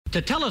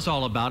To tell us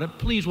all about it,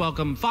 please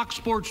welcome Fox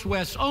Sports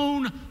West's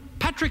own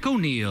Patrick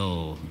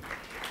O'Neill.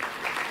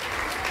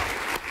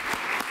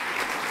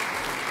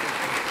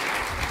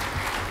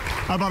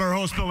 How about our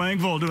host, Bill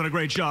Engvall, doing a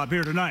great job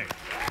here tonight?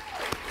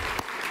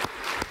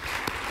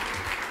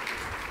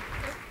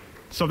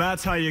 So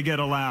that's how you get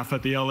a laugh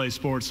at the LA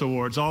Sports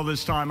Awards. All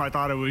this time I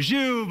thought it was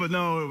you, but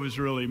no, it was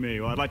really me.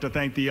 Well, I'd like to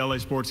thank the LA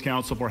Sports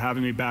Council for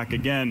having me back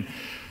again.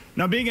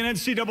 Now, being an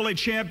NCAA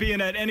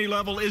champion at any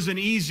level isn't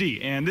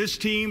easy, and this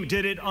team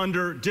did it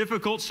under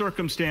difficult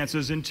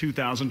circumstances in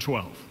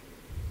 2012.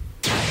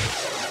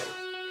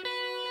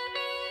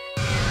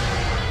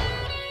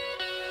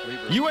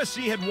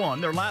 USC had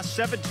won their last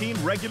 17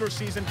 regular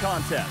season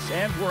contests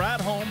and were at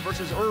home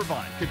versus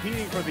Irvine,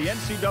 competing for the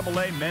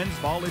NCAA Men's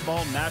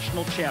Volleyball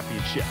National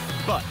Championship.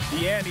 But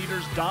the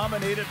Anteaters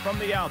dominated from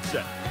the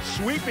outset,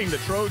 sweeping the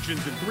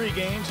Trojans in 3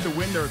 games to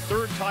win their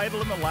 3rd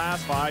title in the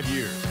last 5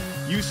 years.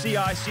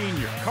 UCI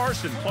senior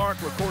Carson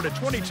Clark recorded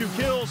 22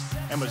 kills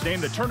and was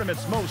named the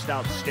tournament's most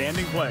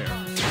outstanding player.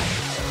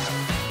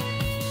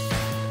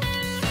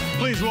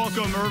 Please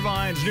welcome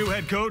Irvine's new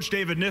head coach,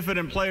 David Niffen,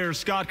 and players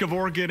Scott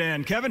Kevorkian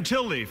and Kevin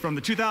Tilley from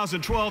the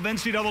 2012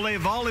 NCAA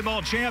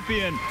Volleyball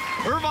Champion,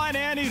 Irvine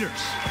Anteaters.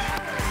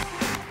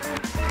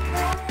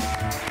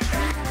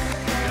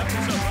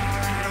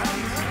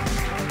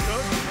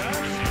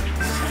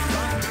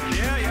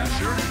 Yeah,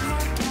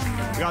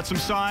 sure. Got some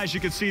size, you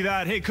can see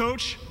that. Hey,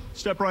 Coach.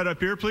 Step right up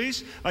here,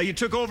 please. You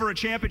took over a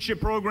championship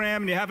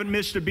program, and you haven't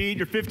missed a beat.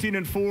 You're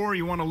 15-4.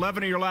 You won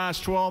 11 of your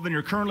last 12, and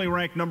you're currently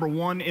ranked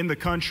 #1 in the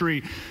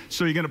country.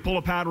 So you're going to pull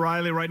a Pat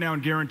Riley right now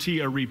and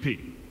guarantee a repeat.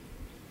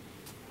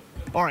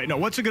 All right, now,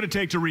 what's it going to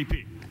take to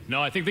repeat?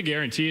 No, I think the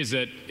guarantee is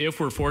that if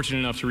we're fortunate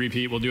enough to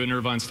repeat, we'll do it in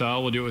Irvine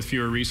style. We'll do it with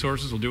fewer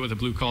resources. We'll do it with a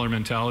blue-collar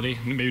mentality.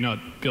 Maybe not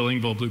Bill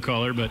Engvall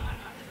blue-collar, but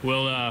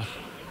we'll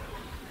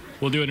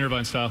do it in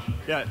Irvine style.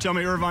 Yeah, tell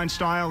me Irvine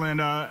style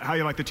and how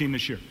you like the team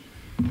this year.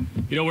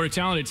 You know, we're a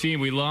talented team.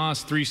 We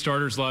lost 3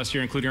 starters last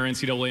year, including our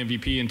NCAA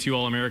MVP and 2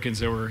 All-Americans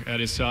that were at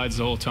his sides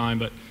the whole time.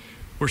 But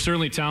we're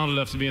certainly talented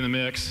enough to be in the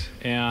mix.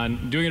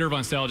 And doing it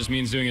Irvine style just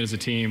means doing it as a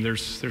team.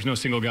 There's no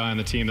single guy on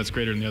the team that's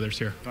greater than the others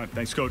here. All right,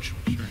 thanks, Coach.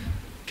 Sure.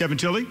 Kevin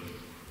Tilley,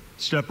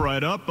 step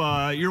right up.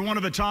 You're one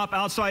of the top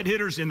outside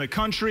hitters in the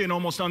country and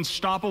almost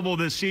unstoppable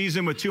this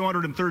season with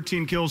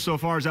 213 kills so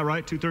far. Is that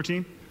right?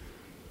 213?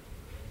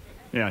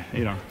 Yeah,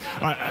 you know.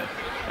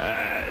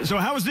 So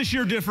how is this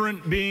year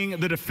different being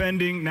the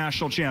defending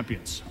national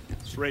champions?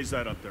 Let's raise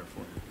that up there for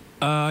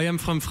you. I am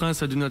from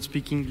France. I do not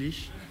speak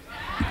English.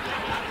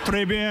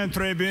 Très bien,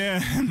 très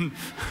bien.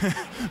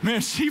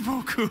 Merci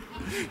beaucoup.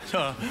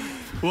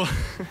 Well,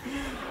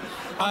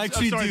 I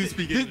actually do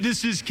speak English.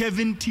 This is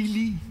Kevin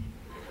Tilley.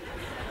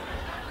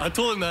 I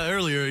told him that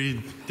earlier.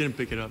 He didn't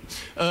pick it up.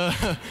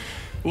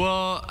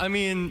 Well, I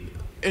mean,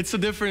 it's a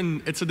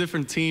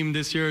different team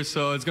this year,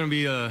 so it's going to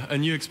be a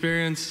new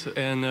experience,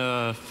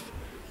 and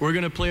we're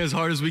going to play as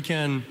hard as we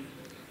can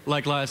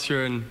like last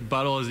year and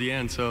battle as the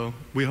end, so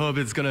we hope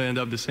it's going to end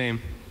up the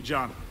same. Good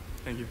job.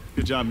 Thank you.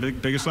 Good job.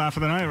 Biggest laugh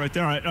of the night right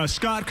there. All right,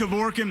 Scott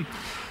Kevorkian,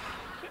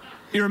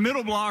 you're a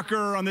middle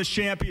blocker on this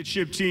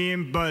championship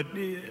team, but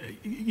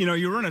you know,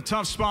 you were in a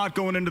tough spot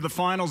going into the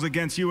finals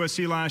against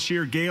USC last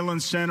year.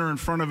 Galen Center in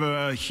front of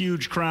a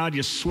huge crowd.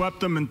 You swept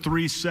them in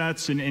 3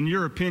 sets. And in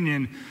your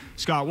opinion,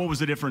 Scott, what was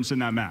the difference in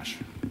that match?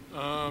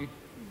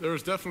 There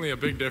was definitely a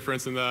big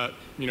difference in that,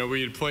 you know,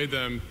 we had played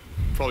them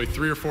probably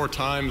 3 or 4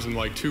 times in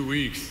like 2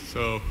 weeks.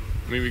 So,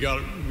 I mean, we got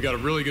a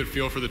really good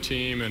feel for the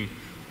team, and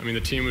I mean,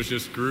 the team was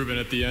just grooving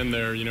at the end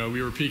there. You know,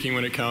 we were peaking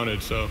when it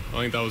counted, so I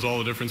think that was all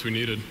the difference we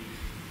needed.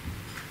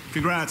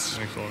 Congrats.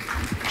 Thanks a lot.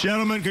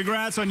 Gentlemen,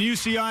 congrats on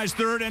UCI's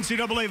 3rd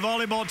NCAA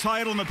volleyball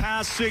title in the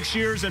past 6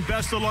 years, and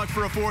best of luck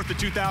for a 4th in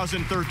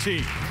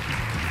 2013.